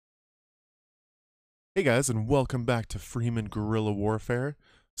Hey guys, and welcome back to Freeman Guerrilla Warfare.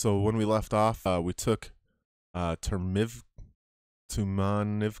 So when we left off, we took Tumanivka,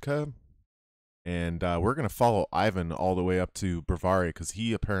 and we're going to follow Ivan all the way up to Bravari because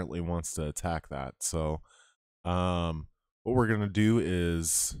he apparently wants to attack that. So what we're going to do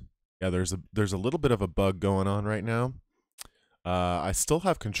is, there's a little bit of a bug going on right now. I still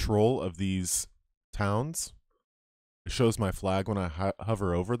have control of these towns. It shows my flag when I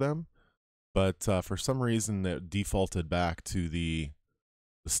hover over them. But for some reason, it defaulted back to the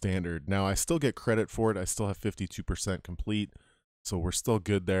standard. Now, I still get credit for it. I still have 52% complete, so we're still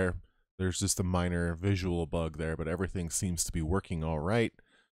good there. There's just a minor visual bug there, but everything seems to be working all right.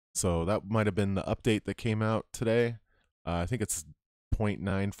 So that might have been the update that came out today. I think it's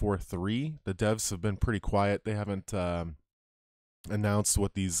 0.943. The devs have been pretty quiet. They haven't announced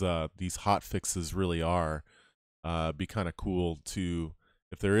what these hot fixes really are. Be kind of cool to,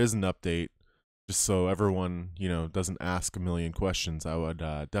 if there is an update, just so everyone, doesn't ask a million questions, I would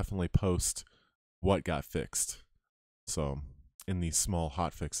definitely post what got fixed. So, in these small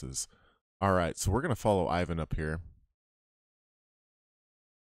hot fixes. All right, so we're going to follow Ivan up here.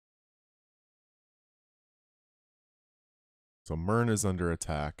 So, Mern is under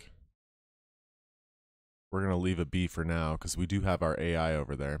attack. We're going to leave it be for now because we do have our AI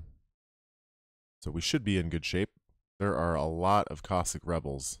over there. So, we should be in good shape. There are a lot of Cossack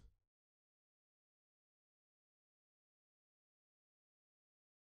rebels.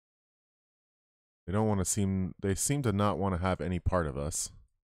 They seem to not want to have any part of us.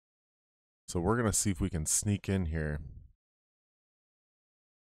 So we're going to see if we can sneak in here.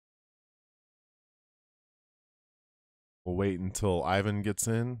 We'll wait until Ivan gets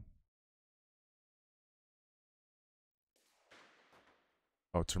in.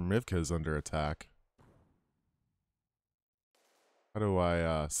 Oh, Termivka is under attack. How do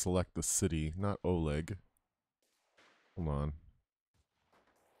I select the city? Not Oleg. Hold on.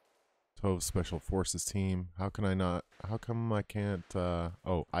 Tove Special Forces team. How can I not? How come I can't?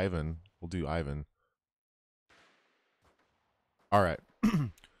 Oh, Ivan. We'll do Ivan. All right.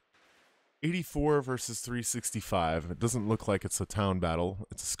 84 versus 365. It doesn't look like it's a town battle.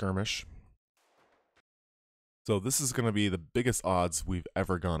 It's a skirmish. So this is going to be the biggest odds we've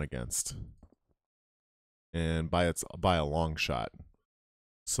ever gone against. And by a long shot.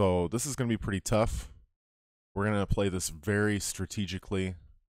 So this is going to be pretty tough. We're going to play this very strategically.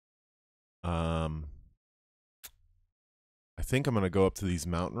 I think I'm going to go up to these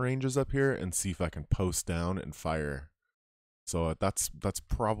mountain ranges up here and see if I can post down and fire. So that's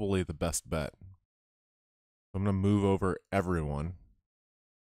probably the best bet. I'm going to move over everyone.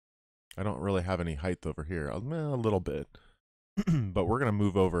 I don't really have any height over here. A little bit. But we're going to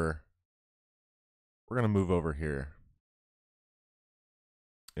move over. We're going to move over here.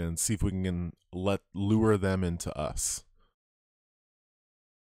 And see if we can lure them into us.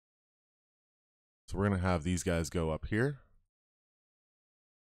 So we're going to have these guys go up here.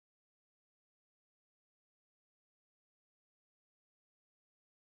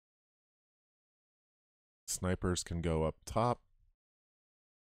 Snipers can go up top.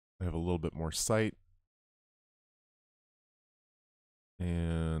 They have a little bit more sight.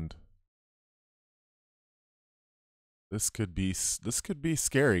 And this could be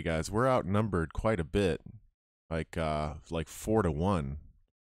scary, guys. We're outnumbered quite a bit. Like 4-1.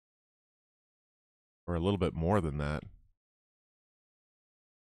 Or a little bit more than that.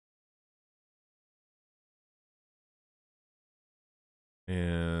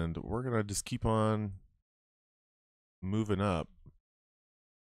 And we're going to just keep on moving up.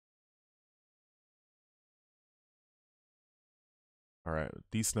 All right,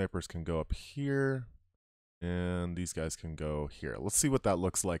 these snipers can go up here, and these guys can go here. Let's see what that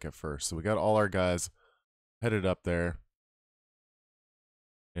looks like at first. So we got all our guys headed up there,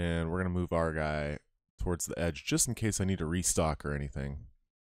 and we're going to move our guy towards the edge just in case I need to restock or anything.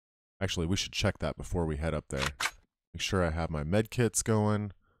 Actually, we should check that before we head up there. Make sure I have my med kits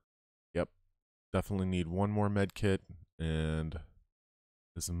going. Yep, definitely need one more med kit and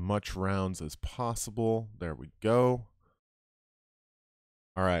as much rounds as possible. There we go.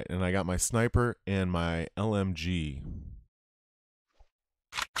 All right, and I got my sniper and my LMG.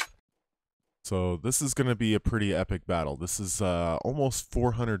 So this is going to be a pretty epic battle. This is almost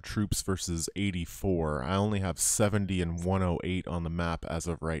 400 troops versus 84. I only have 70 and 108 on the map as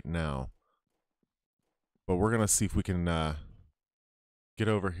of right now. But we're going to see if we can get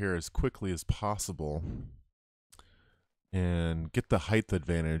over here as quickly as possible and get the height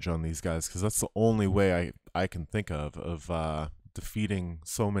advantage on these guys, because that's the only way I can think of defeating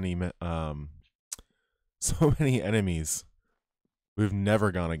so many enemies. We've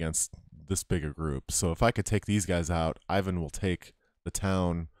never gone against this big a group. So if I could take these guys out, Ivan will take the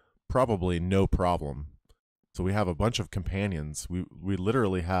town probably no problem. So we have a bunch of companions. We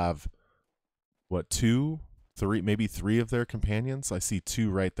literally have, what, 2, 3, maybe 3 of their companions? I see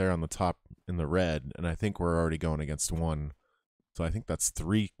 2 right there on the top in the red, and I think we're already going against 1. So I think that's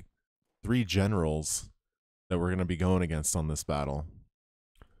 3 generals that we're going to be going against on this battle.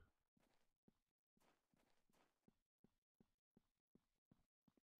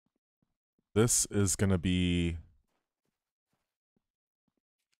 This is going to be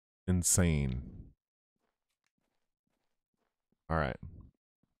insane. All right.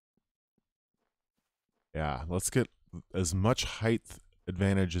 Yeah, let's get as much height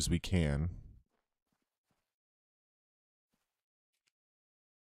advantage as we can.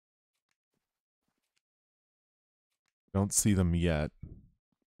 Don't see them yet.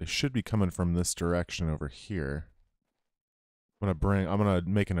 They should be coming from this direction over here. I'm gonna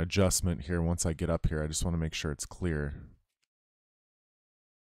make an adjustment here once I get up here. I just want to make sure it's clear.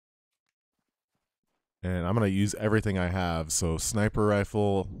 And I'm gonna use everything I have. So sniper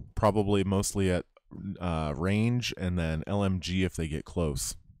rifle, probably mostly at range, and then LMG if they get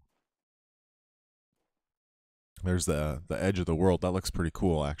close. There's the edge of the world. That looks pretty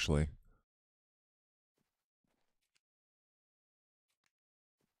cool, actually.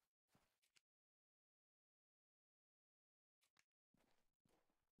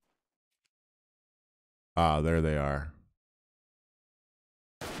 Ah, there they are.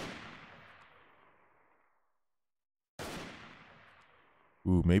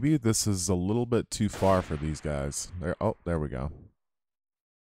 Ooh, maybe this is a little bit too far for these guys. Oh, there we go.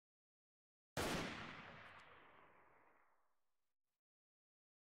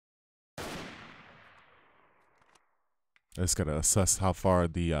 I just gotta assess how far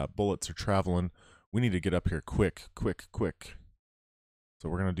the bullets are traveling. We need to get up here quick. So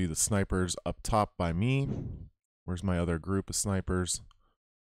we're gonna do the snipers up top by me. Where's my other group of snipers?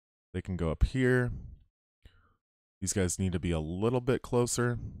 They can go up here. These guys need to be a little bit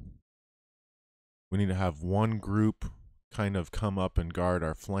closer. We need to have one group kind of come up and guard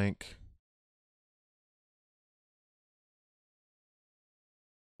our flank.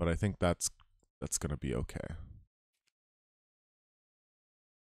 But I think that's gonna be okay.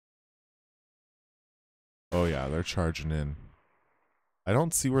 Oh yeah, they're charging in. I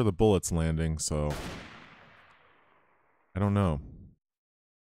don't see where the bullet's landing, so I don't know.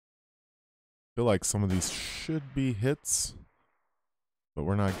 I feel like some of these should be hits, but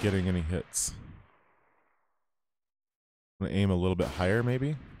we're not getting any hits. I'm gonna aim a little bit higher,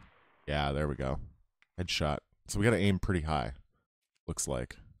 maybe? Yeah, there we go. Headshot. So we gotta aim pretty high, looks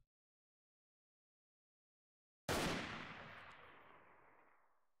like.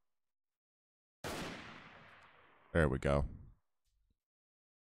 There we go.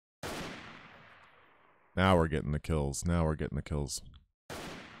 Now we're getting the kills.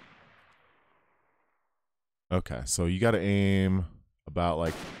 Okay, so you gotta aim about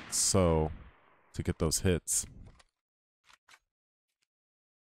like so to get those hits.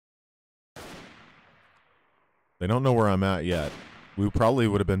 They don't know where I'm at yet. We probably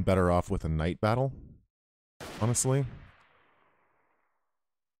would have been better off with a night battle, honestly.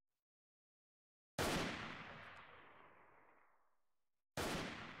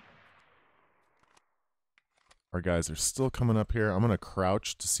 Our guys are still coming up here. I'm going to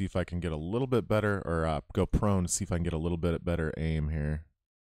crouch to see if I can get a little bit better, or go prone to see if I can get a little bit better aim here.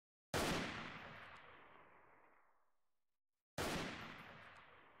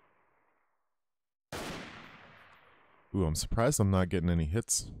 Ooh, I'm surprised I'm not getting any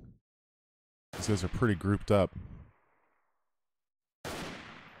hits. These guys are pretty grouped up.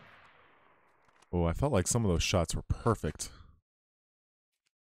 Oh, I felt like some of those shots were perfect.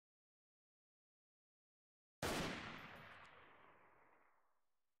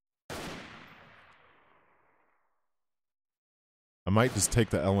 I might just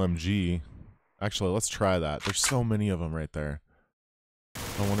take the LMG. Actually, let's try that. There's so many of them right there.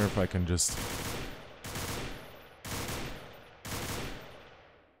 I wonder if I can just...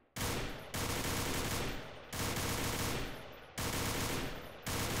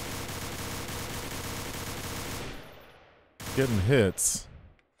 Getting hits.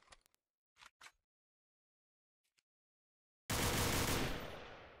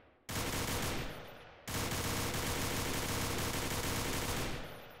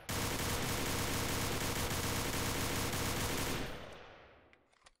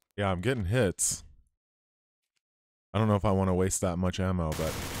 Yeah, I'm getting hits. I don't know if I want to waste that much ammo,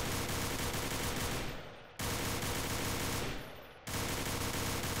 but...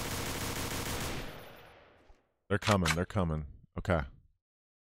 They're coming. Okay.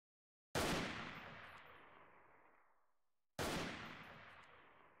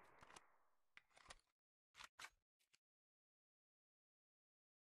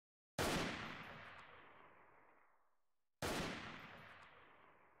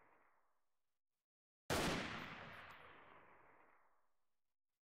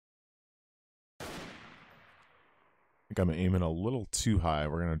 think I'm aiming a little too high.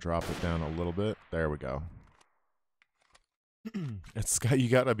 We're going to drop it down a little bit. There we go. You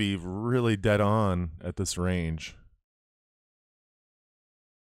got to be really dead on at this range.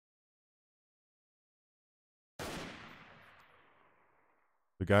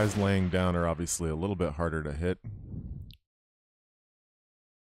 The guys laying down are obviously a little bit harder to hit.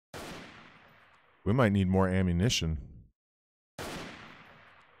 We might need more ammunition.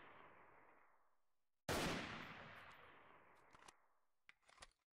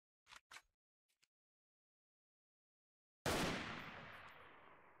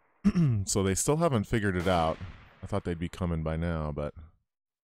 So they still haven't figured it out. I thought they'd be coming by now, but...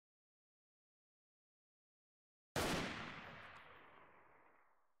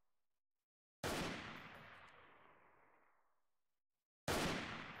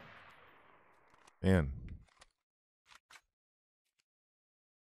 Man.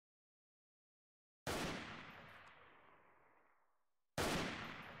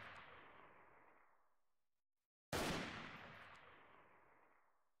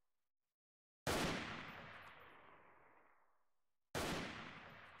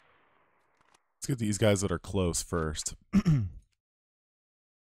 Let's get these guys that are close first.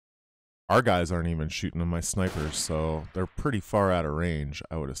 Our guys aren't even shooting at my snipers, so they're pretty far out of range,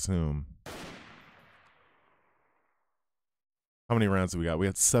 I would assume. How many rounds do we got? We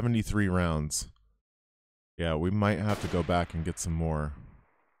had 73 rounds. Yeah, we might have to go back and get some more.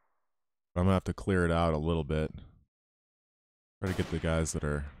 But I'm going to have to clear it out a little bit. Try to get the guys that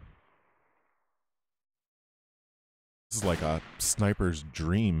are... This is like a sniper's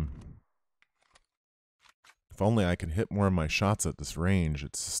dream. If only I could hit more of my shots at this range.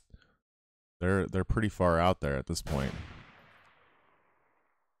 It's... They're pretty far out there at this point.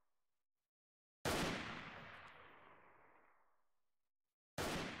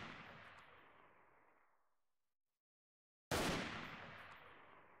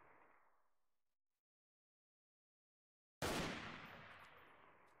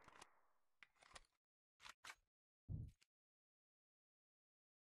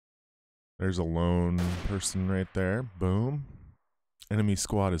 There's a lone person right there. Boom. Enemy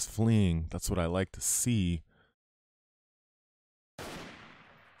squad is fleeing. That's what I like to see.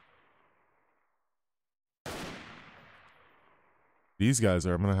 These guys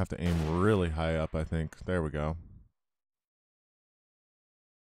are... I'm going to have to aim really high up, I think. There we go.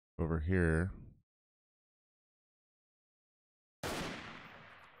 Over here.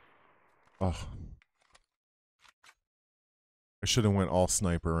 Oh. I should have went all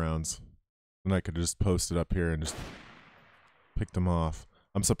sniper rounds. And I could just post it up here and just pick them off.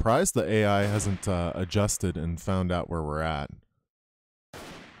 I'm surprised the AI hasn't adjusted and found out where we're at.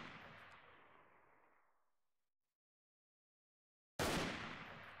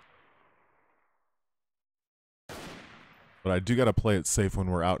 But I do got to play it safe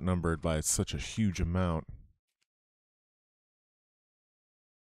when we're outnumbered by such a huge amount.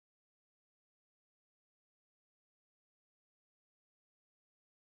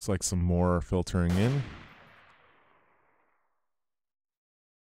 Looks like some more filtering in.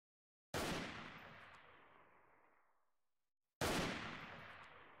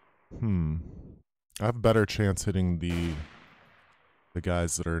 I have a better chance hitting the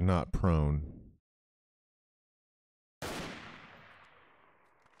guys that are not prone.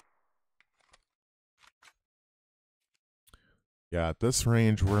 Yeah, at this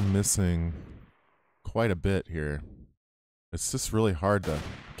range we're missing quite a bit here. It's just really hard to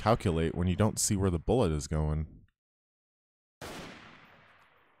calculate when you don't see where the bullet is going.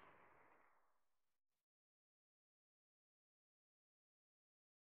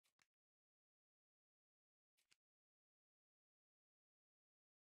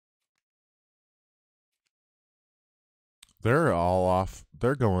 They're all off.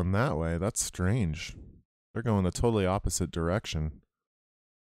 They're going that way. That's strange. They're going the totally opposite direction.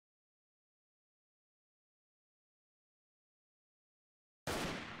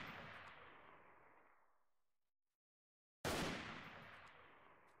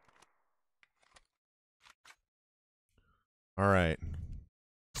 All right.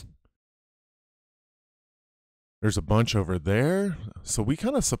 There's a bunch over there. So we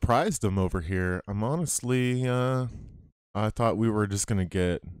kind of surprised them over here. I'm honestly, I thought we were just going to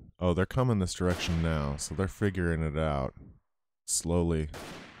get... Oh, they're coming this direction now. So they're figuring it out. Slowly.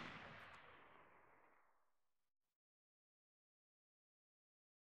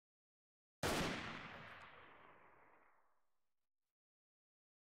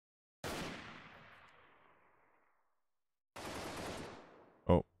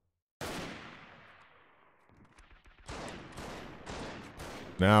 Oh.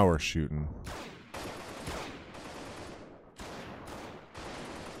 Now we're shooting.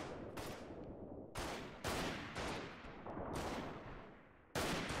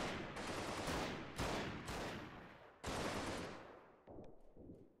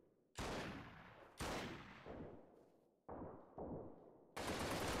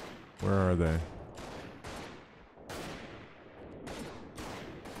 Where are they?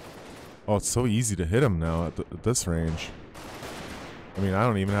 Oh, it's so easy to hit him now at this range. I mean, I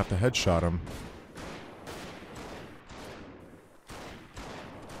don't even have to headshot him.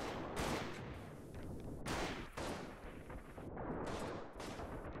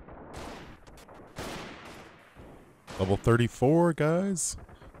 Level 34, guys.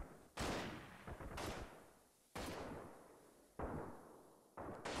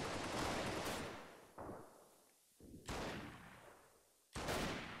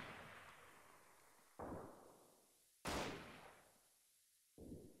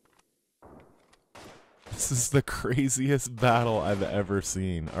 This is the craziest battle I've ever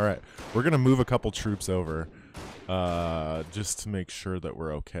seen. All right, we're gonna move a couple troops over, just to make sure that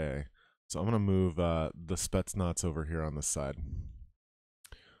we're okay. So I'm gonna move the Spetsnaz over here on this side,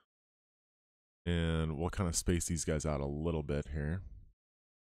 and we'll kind of space these guys out a little bit here.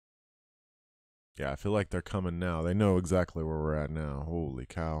 Yeah, I feel like they're coming now. They know exactly where we're at now. Holy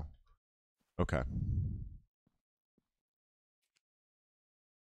cow. Okay.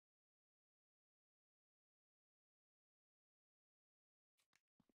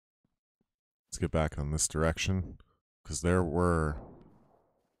 Let's get back on this direction, because there were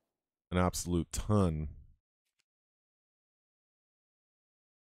an absolute ton.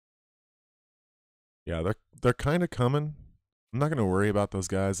 Yeah, they're kind of coming. I'm not gonna worry about those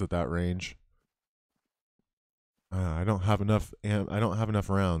guys at that range. I don't have enough. I don't have enough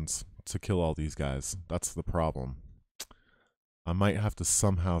rounds to kill all these guys. That's the problem. I might have to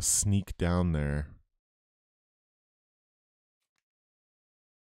somehow sneak down there.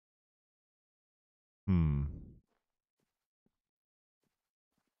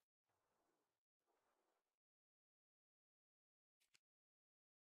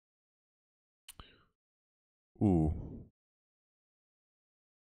 Ooh.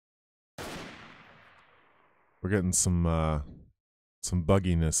 We're getting some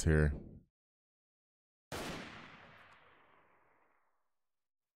bugginess here.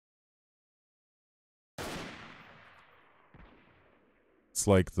 It's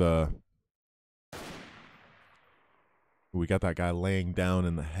like we got that guy laying down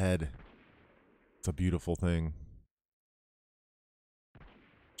in the head. It's a beautiful thing.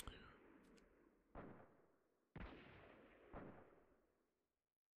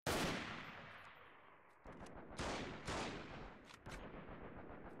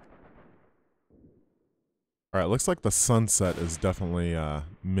 All right, looks like the sunset is definitely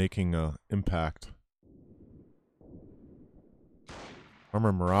making an impact.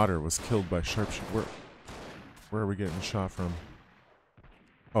 Armor Marauder was killed by sharpshooter. Where are we getting shot from?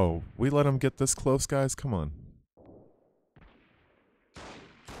 Oh, we let him get this close, guys? Come on.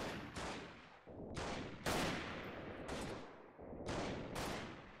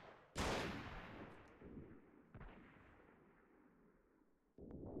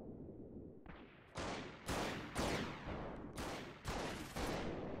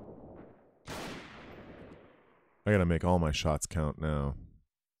 I gotta make all my shots count now.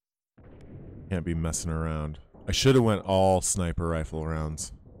 Can't be messing around. I should have went all sniper rifle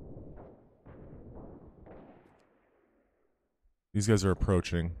rounds. These guys are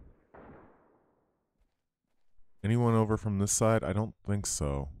approaching. Anyone over from this side? I don't think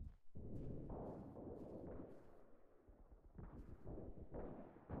so.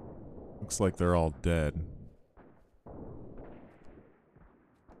 Looks like they're all dead.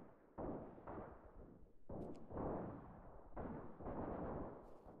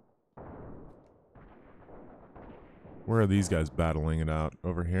 Where are these guys battling it out?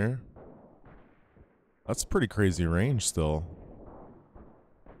 Over here? That's pretty crazy range still.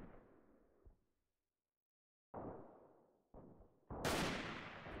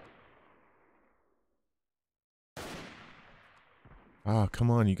 Ah, come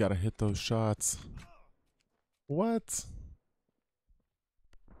on, you gotta hit those shots. What?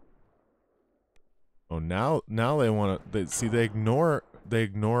 Oh, now they want to. See, they ignore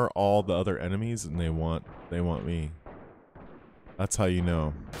all the other enemies, and they want me. That's how you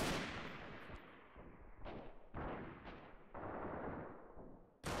know.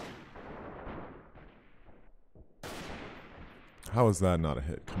 How is that not a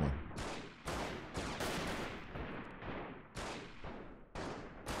hit? Come on.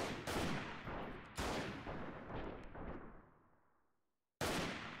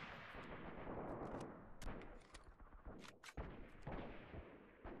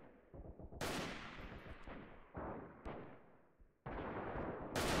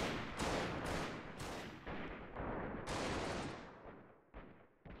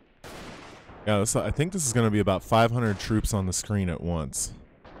 Yeah, I think this is going to be about 500 troops on the screen at once.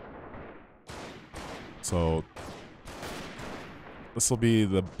 So this will be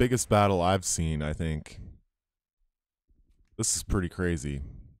the biggest battle I've seen, I think. This is pretty crazy.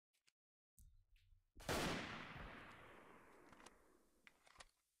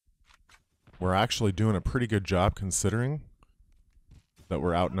 We're actually doing a pretty good job considering that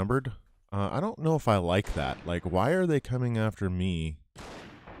we're outnumbered. I don't know if I like that. Like, why are they coming after me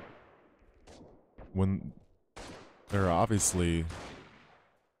when there are obviously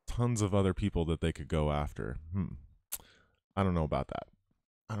tons of other people that they could go after? I don't know about that.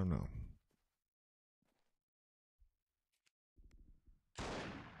 I don't know.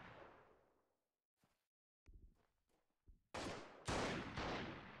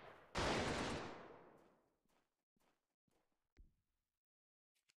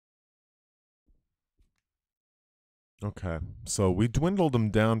 Okay, so we dwindled them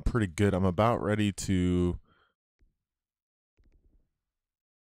down pretty good. I'm about ready to...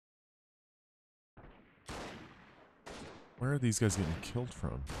 Where are these guys getting killed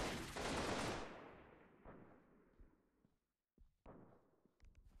from?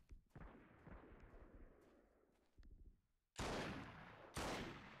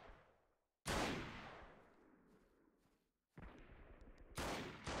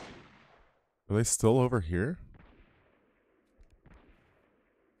 Are they still over here?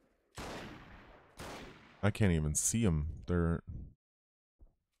 I can't even see them. They're...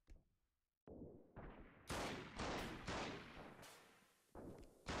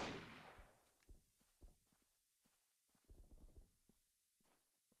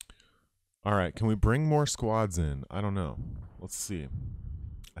 Alright, can we bring more squads in? I don't know. Let's see.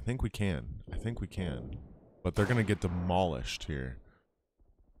 I think we can. I think we can. But they're gonna get demolished here.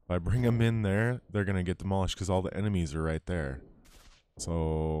 If I bring them in there, they're gonna get demolished because all the enemies are right there.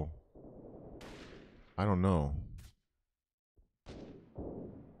 So... I don't know.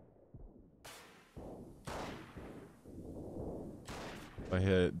 If I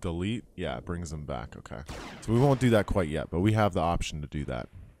hit delete, yeah, it brings them back. Okay. So we won't do that quite yet, but we have the option to do that.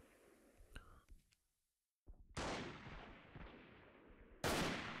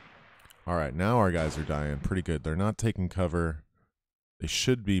 Alright, now our guys are dying. Pretty good. They're not taking cover. They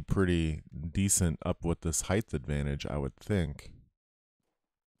should be pretty decent up with this height advantage, I would think.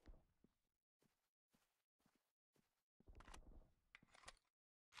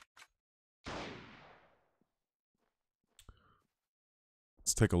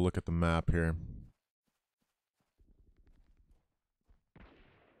 Let's take a look at the map here.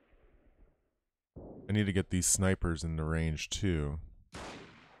 I need to get these snipers in the range too.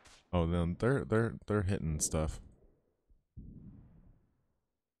 Oh, then they're hitting stuff.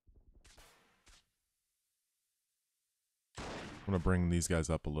 I'm gonna bring these guys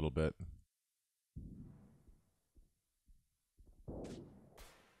up a little bit.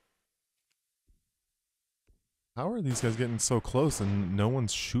 How are these guys getting so close and no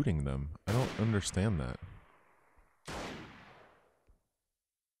one's shooting them? I don't understand that.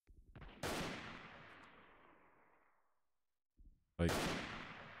 Like,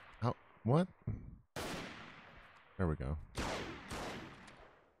 how? What? There we go.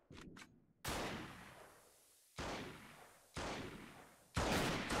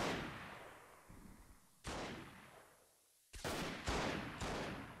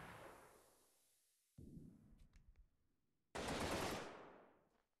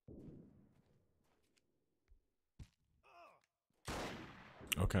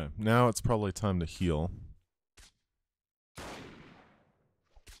 Okay, now it's probably time to heal.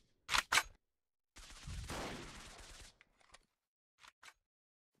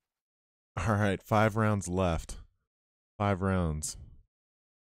 Alright, 5 rounds left. 5 rounds.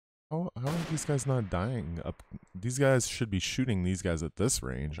 How are these guys not dying up? These guys should be shooting these guys at this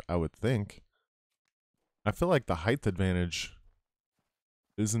range, I would think. I feel like the height advantage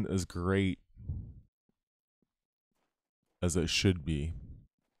isn't as great as it should be.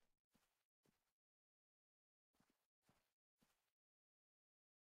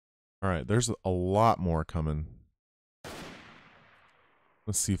 Alright, there's a lot more coming.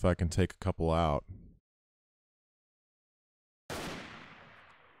 Let's see if I can take a couple out.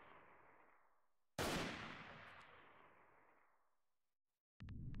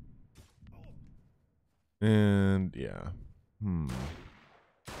 And yeah.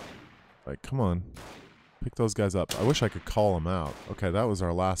 Like, come on. Pick those guys up. I wish I could call them out. Okay, that was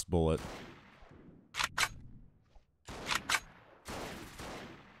our last bullet.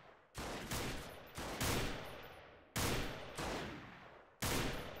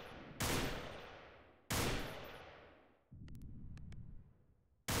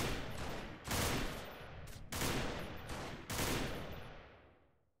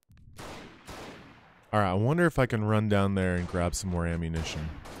 Alright, I wonder if I can run down there and grab some more ammunition.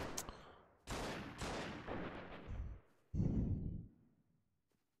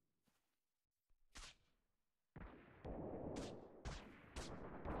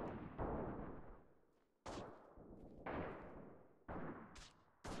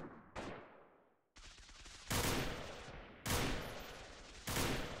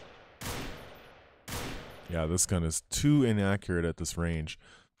 Yeah, this gun is too inaccurate at this range.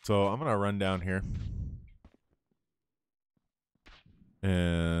 So I'm going to run down here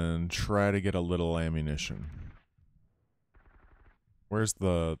and try to get a little ammunition. Where's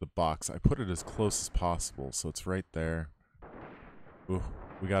the box? I put it as close as possible, so it's right there. Ooh,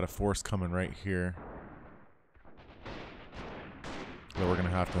 we got a force coming right here that we're going to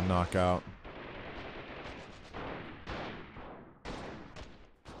have to knock out.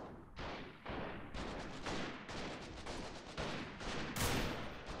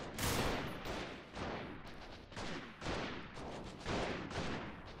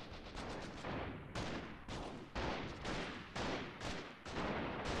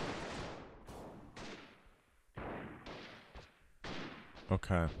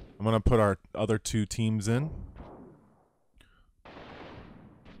 Okay, I'm going to put our other two teams in. I'm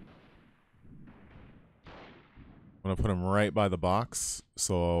going to put them right by the box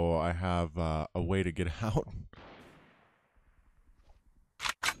so I have a way to get out.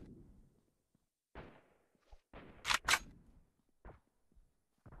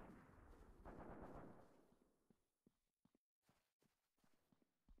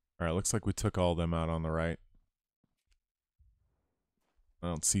 Alright, looks like we took all of them out on the right. I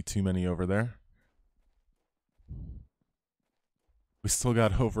don't see too many over there. We still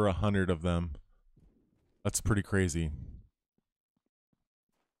got over 100 of them. That's pretty crazy.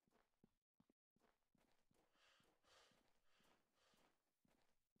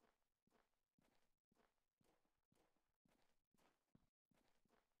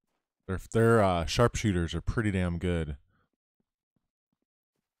 Their sharpshooters are pretty damn good.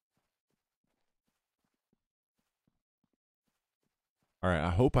 Alright,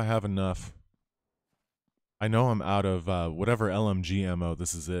 I hope I have enough. I know I'm out of whatever LMG ammo.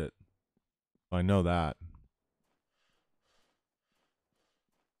 This is it. I know that.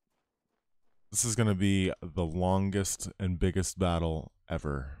 This is going to be the longest and biggest battle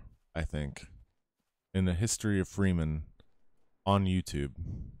ever, I think, in the history of Freeman on YouTube.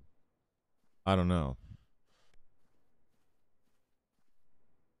 I don't know.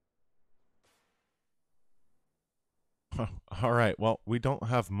 All right, well, we don't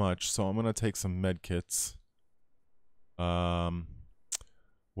have much, so I'm going to take some med kits. What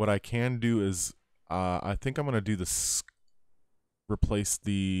I can do is, I think I'm going to do this, replace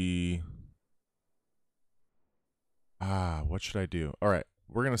the, what should I do? All right,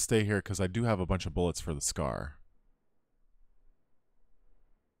 we're going to stay here because I do have a bunch of bullets for the SCAR.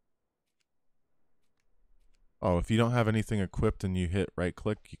 Oh, if you don't have anything equipped and you hit right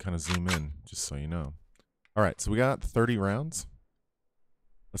click, you kind of zoom in, just so you know. All right, so we got 30 rounds.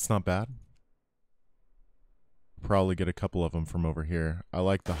 That's not bad. Probably get a couple of them from over here. I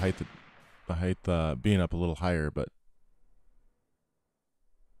like the height being up a little higher, but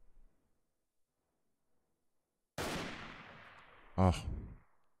oh.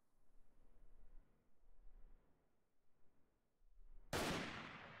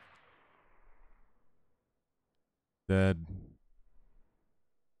 Dead.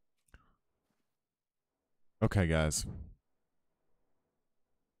 Okay, guys.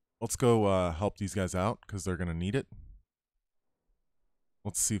 Let's go help these guys out because they're going to need it.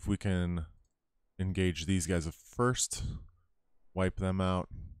 Let's see if we can engage these guys first. Wipe them out.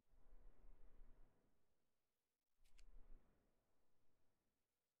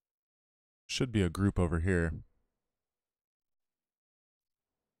 Should be a group over here.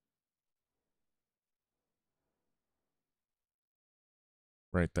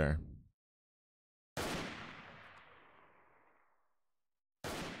 Right there.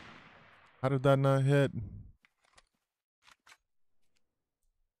 How did that not hit?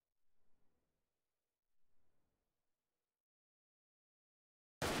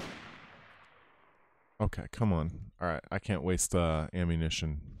 Okay, come on. All right, I can't waste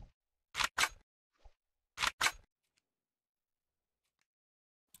ammunition.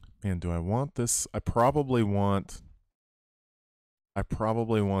 Man, do I want this? I probably want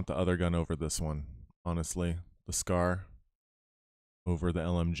the other gun over this one, honestly. The SCAR over the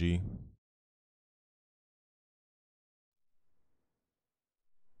LMG.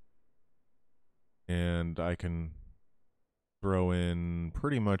 And I can throw in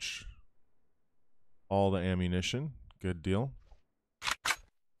pretty much all the ammunition. Good deal.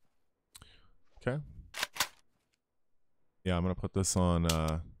 Okay. Yeah, I'm going to put this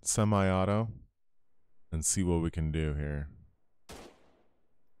on semi-auto and see what we can do here.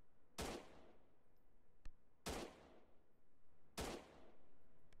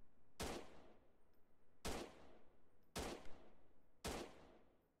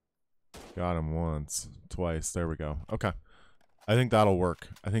 Got him once, twice. There we go. Okay. I think that'll work.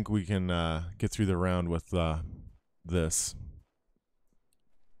 I think we can get through the round with this.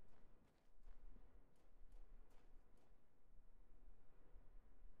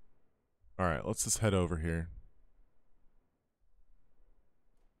 All right, let's just head over here.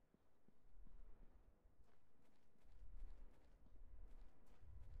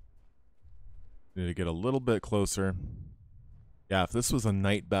 Need to get a little bit closer. Yeah, if this was a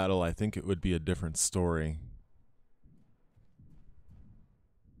night battle, I think it would be a different story.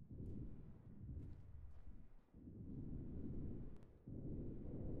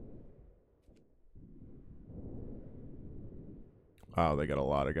 Wow, they got a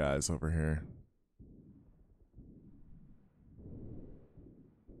lot of guys over here.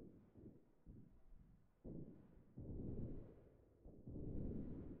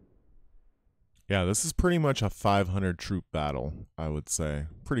 Yeah, this is pretty much a 500 troop battle, I would say.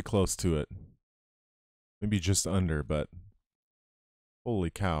 Pretty close to it. Maybe just under, but holy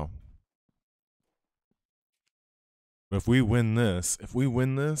cow. If we win this,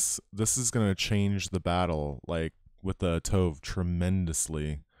 this is going to change the battle, like, with the Tove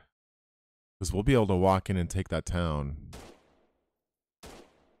tremendously. Because we'll be able to walk in and take that town.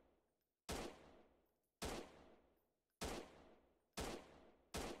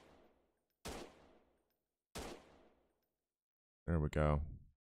 There we go.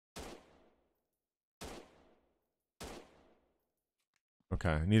 Okay,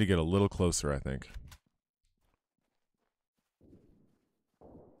 I need to get a little closer, I think.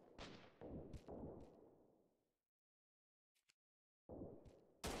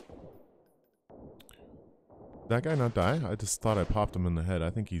 That guy not die? I just thought I popped him in the head. I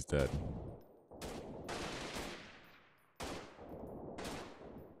think he's dead.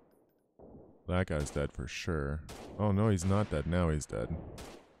 That guy's dead for sure. Oh no, he's not dead. Now he's dead.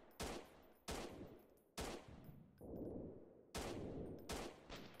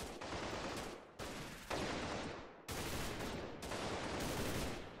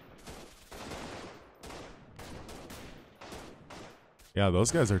 Yeah,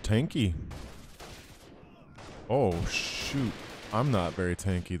 those guys are tanky. Oh, shoot. I'm not very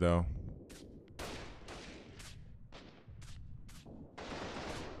tanky, though.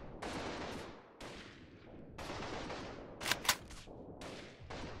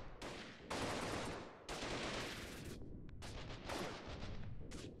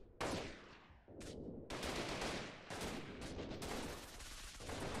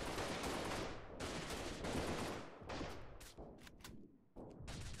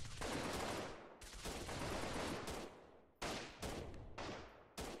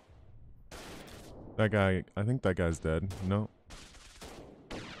 That guy, I think that guy's dead. No.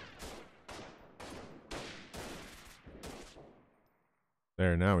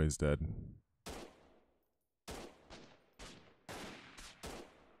 There, now he's dead.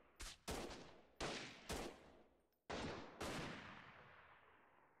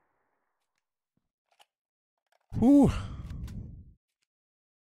 Whew.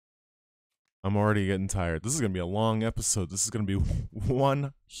 I'm already getting tired. This is going to be a long episode. This is going to be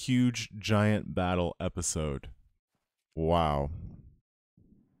one huge, giant battle episode. Wow.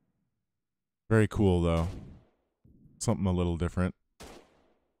 Very cool, though. Something a little different.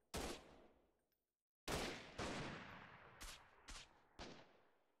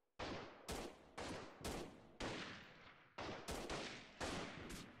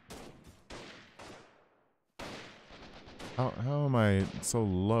 How am I so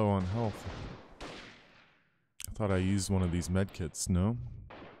low on health? I thought I used one of these medkits. No?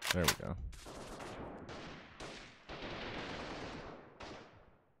 There we go.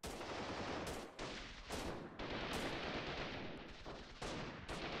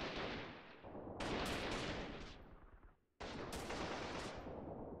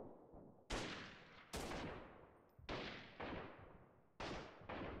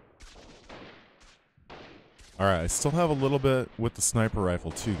 Alright, I still have a little bit with the sniper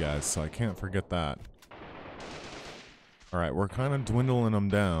rifle too, guys, so I can't forget that. Alright, we're kind of dwindling them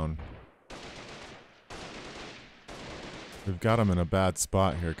down. We've got them in a bad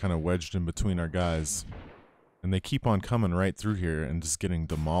spot here, kind of wedged in between our guys. And they keep on coming right through here and just getting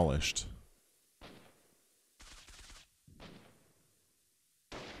demolished.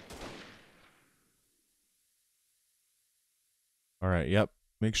 Alright, yep.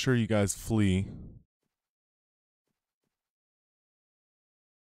 Make sure you guys flee.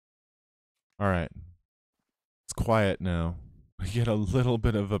 All right. It's quiet now. We get a little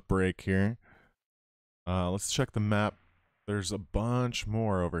bit of a break here. Let's check the map. There's a bunch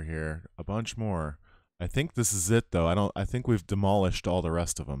more over here. A bunch more. I think this is it though. I think we've demolished all the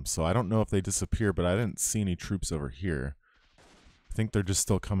rest of them. So I don't know if they disappear, but I didn't see any troops over here. I think they're just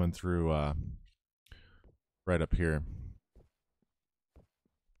still coming through right up here.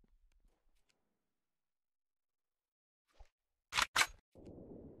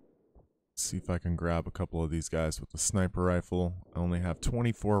 See if I can grab a couple of these guys with the sniper rifle. I only have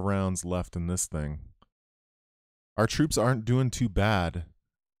 24 rounds left in this thing. Our troops aren't doing too bad,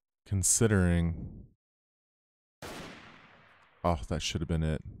 considering... Oh, that should have been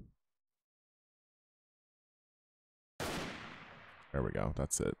it. There we go,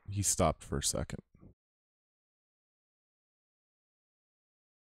 that's it. He stopped for a second.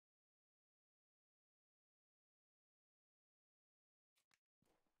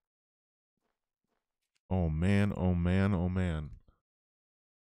 Oh man, oh man, oh man.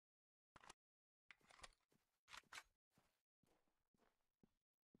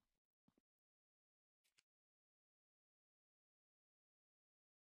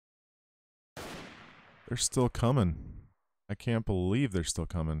 They're still coming. I can't believe they're still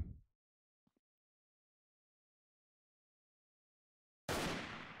coming.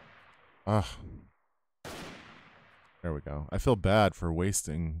 Ah. There we go. I feel bad for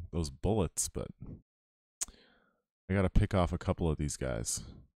wasting those bullets, but I gotta pick off a couple of these guys.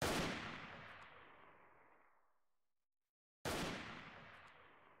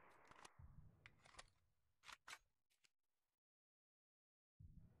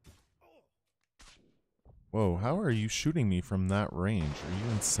 Whoa, how are you shooting me from that range? Are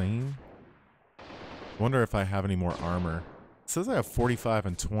you insane? I wonder if I have any more armor. It says I have 45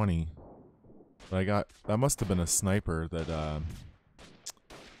 and 20. But I got... That must have been a sniper that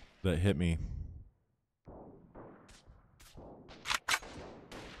hit me.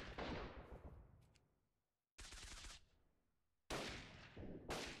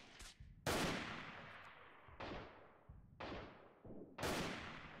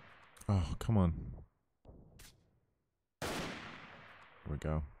 Oh, come on. There we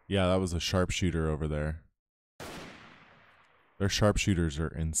go. Yeah, that was a sharpshooter over there. Their sharpshooters are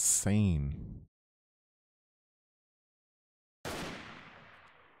insane. I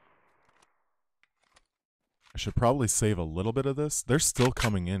should probably save a little bit of this. They're still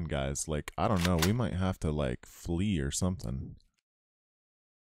coming in, guys. Like, I don't know. We might have to, like, flee or something.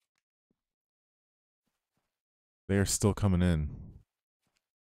 They are still coming in.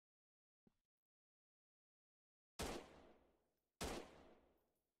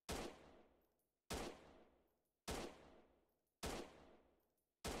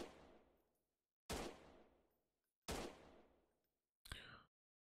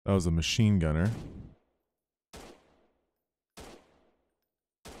 That was a machine gunner.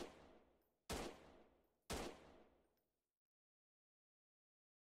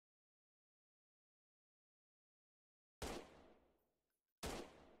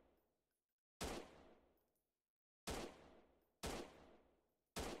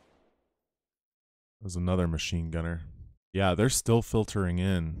 That was another machine gunner. Yeah, they're still filtering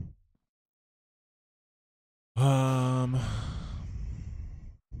in.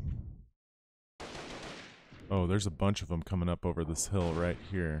 Oh, there's a bunch of them coming up over this hill right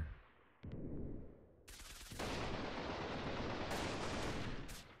here.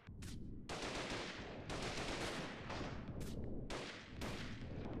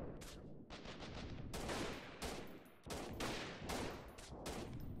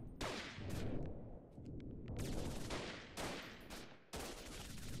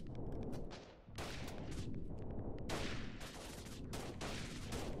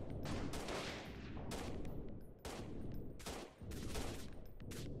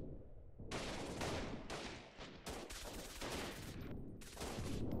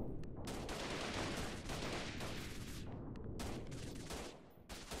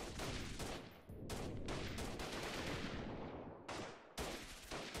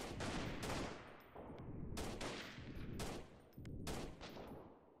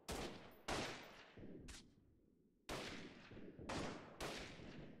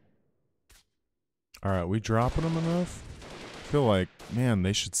 Alright, we dropping them enough? I feel like, man,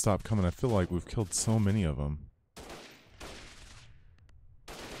 they should stop coming. I feel like we've killed so many of them.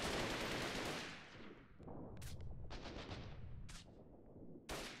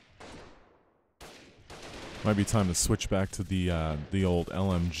 Might be time to switch back to the old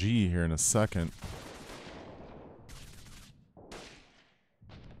LMG here in a second.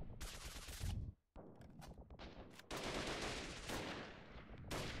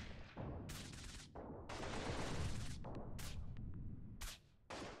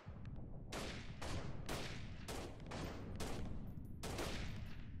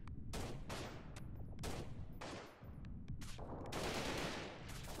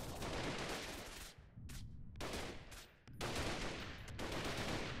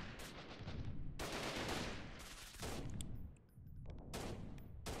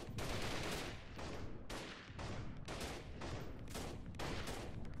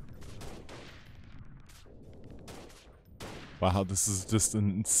 Wow, this is just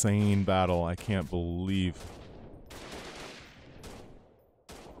an insane battle. I can't believe.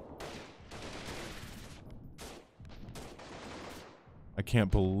 I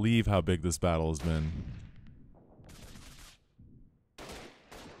can't believe how big this battle has been.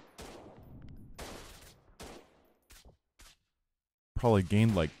 Probably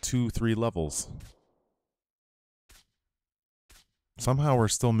gained like 2-3 levels. Somehow we're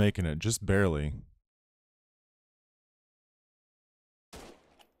still making it, just barely.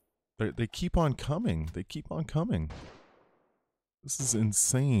 They keep on coming. They keep on coming. This is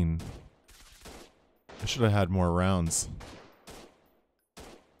insane. I should have had more rounds.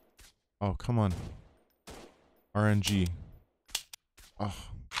 Oh, come on. RNG. Oh.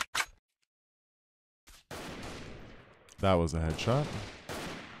 That was a headshot.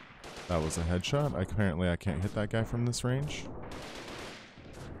 That was a headshot. Apparently I can't hit that guy from this range.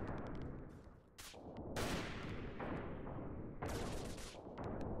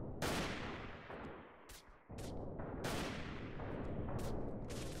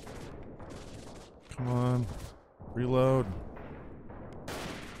 Come on. Reload.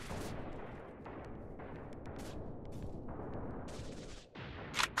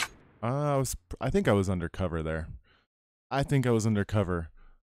 I think I was undercover there. I think I was undercover.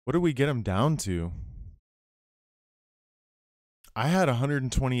 What did we get him down to? I had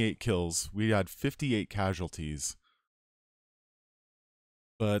 128 kills. We had 58 casualties.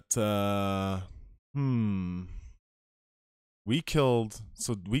 But, we killed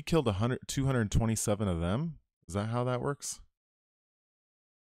 227 of them? Is that how that works?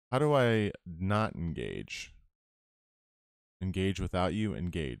 How do I not engage? Engage without you?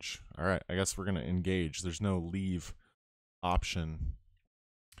 Engage. Alright, I guess we're gonna engage. There's no leave option.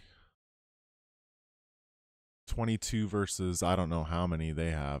 22 versus I don't know how many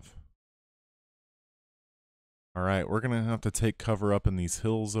they have. Alright, we're gonna have to take cover up in these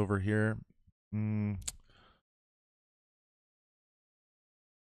hills over here. I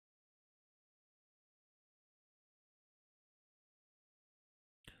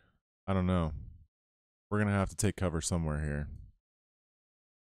don't know. We're gonna have to take cover somewhere here.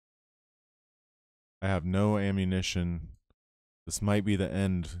 I have no ammunition. This might be the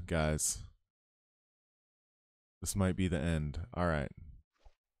end, guys. This might be the end. Alright.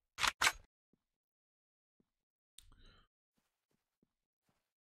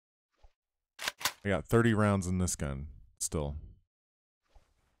 I got 30 rounds in this gun, still.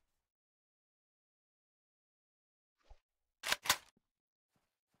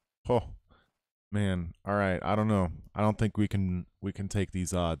 Oh, man. Alright, I don't know. I don't think we can take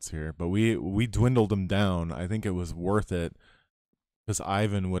these odds here. But we dwindled them down. I think it was worth it. Because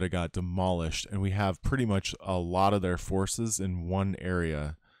Ivan would have got demolished. And we have pretty much a lot of their forces in one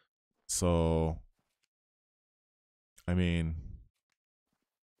area. So, I mean,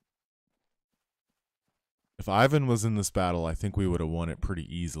 if Ivan was in this battle, I think we would have won it pretty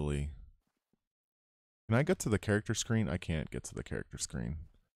easily. Can I get to the character screen? I can't get to the character screen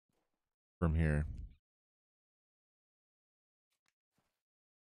from here.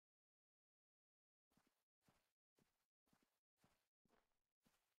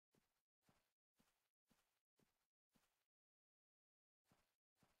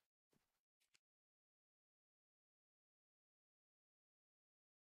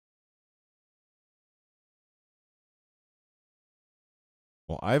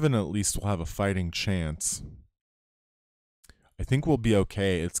 Well, Ivan at least will have a fighting chance. I think we'll be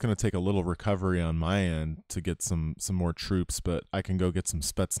okay. It's going to take a little recovery on my end to get some more troops, but I can go get some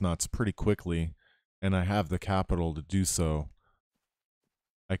Spetsnaz pretty quickly, and I have the capital to do so.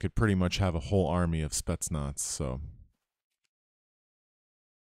 I could pretty much have a whole army of Spetsnaz, so.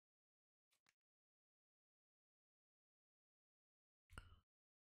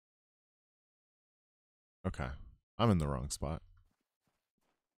 Okay. I'm in the wrong spot.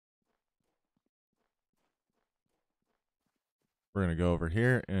 We're going to go over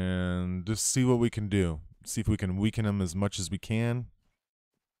here and just see what we can do. See if we can weaken them as much as we can.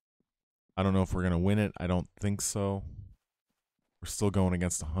 I don't know if we're going to win it. I don't think so. We're still going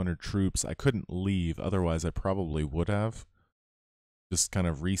against 100 troops. I couldn't leave. Otherwise, I probably would have. Just kind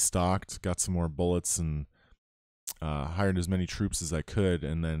of restocked, got some more bullets, and hired as many troops as I could,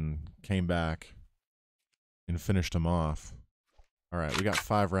 and then came back and finished them off. All right, we got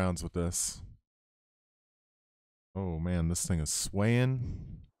 5 rounds with this. Oh, man, this thing is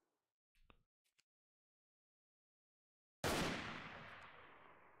swaying.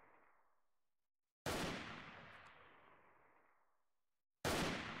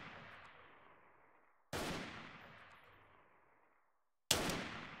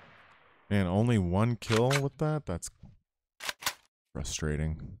 Man, only 1 kill with that? That's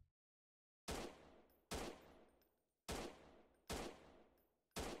Frustrating.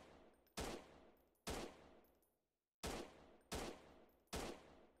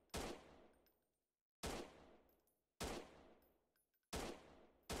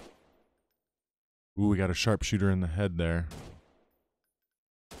 Ooh, we got a sharpshooter in the head there.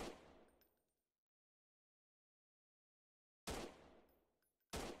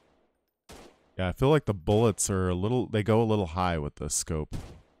 Yeah, I feel like the bullets are they go a little high with the scope.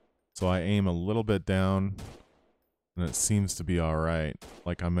 So I aim a little bit down, and it seems to be alright.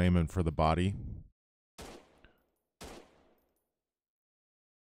 Like I'm aiming for the body.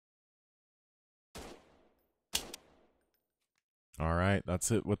 Alright, that's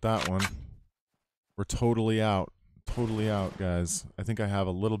it with that one. We're totally out. Totally out, guys. I think I have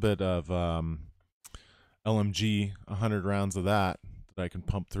a little bit of LMG, 100 rounds of that I can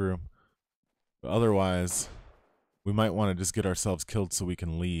pump through. But otherwise, we might want to just get ourselves killed so we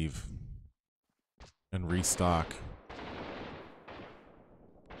can leave and restock.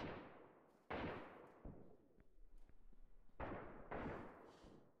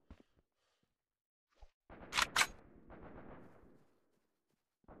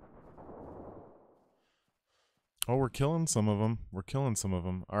 Oh, we're killing some of them. We're killing some of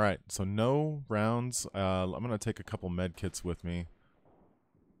them. All right, so no rounds. I'm going to take a couple med kits with me.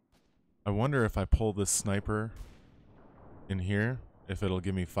 I wonder if I pull this sniper in here, if it'll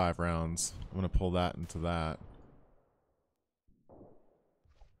give me 5 rounds. I'm going to pull that into that.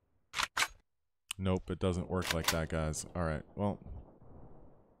 Nope, it doesn't work like that, guys. All right, well.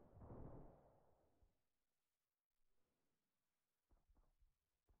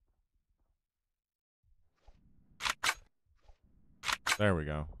 There we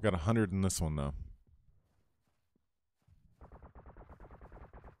go. We got 100 in this one, though.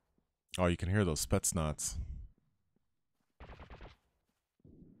 Oh, you can hear those Spetsnaz.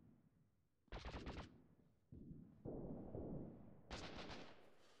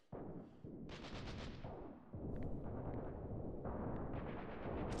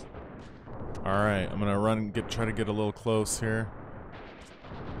 Alright, I'm gonna run and try to get a little close here.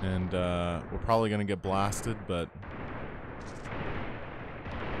 And we're probably gonna get blasted, but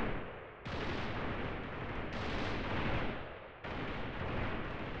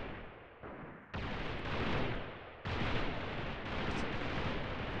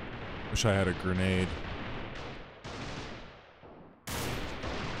wish I had a grenade.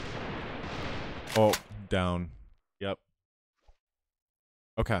 Oh, down. Yep.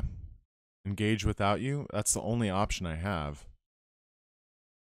 Okay. Engage without you? That's the only option I have.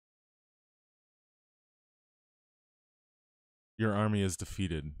 Your army is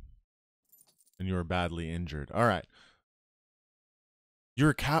defeated. And you are badly injured. Alright.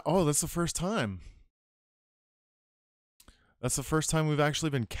 You're a oh, that's the first time. That's the first time we've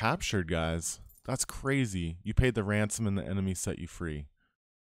actually been captured, guys. That's crazy. You paid the ransom and the enemy set you free.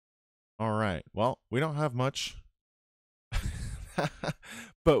 Alright. Well, we don't have much.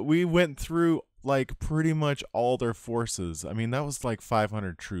 But we went through like pretty much all their forces. I mean, that was like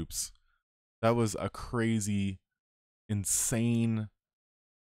 500 troops. That was a crazy, insane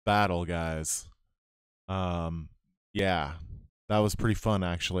battle, guys. Yeah, that was pretty fun,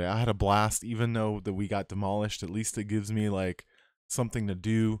 actually. I had a blast, even though that we got demolished. At least it gives me like something to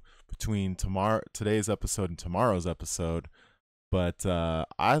do between today's episode and tomorrow's episode. But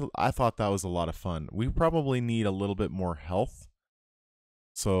I thought that was a lot of fun. We probably need a little bit more health.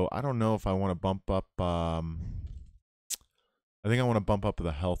 So I don't know if I want to bump up. I think I want to bump up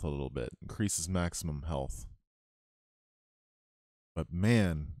the health a little bit. Increases maximum health. But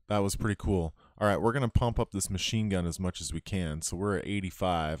man, that was pretty cool. All right, we're going to pump up this machine gun as much as we can. So we're at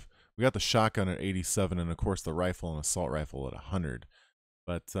 85. We got the shotgun at 87, and of course the rifle and assault rifle at 100.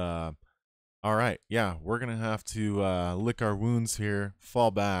 But all right, yeah, we're going to have to lick our wounds here, fall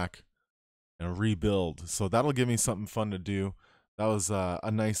back, and rebuild. So that'll give me something fun to do. That was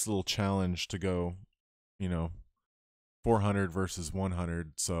a nice little challenge to go, 400 versus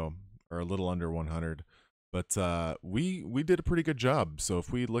 100, so, or a little under 100. But we did a pretty good job. So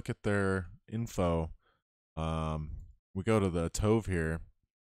if we look at their info, we go to the Tove here.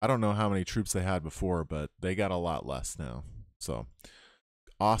 I don't know how many troops they had before, but they got a lot less now. So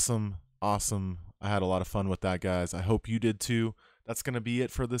awesome, awesome. I had a lot of fun with that, guys. I hope you did too. That's going to be it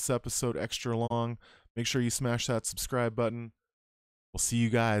for this episode, extra long. Make sure you smash that subscribe button. We'll see you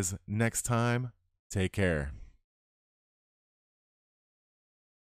guys next time. Take care.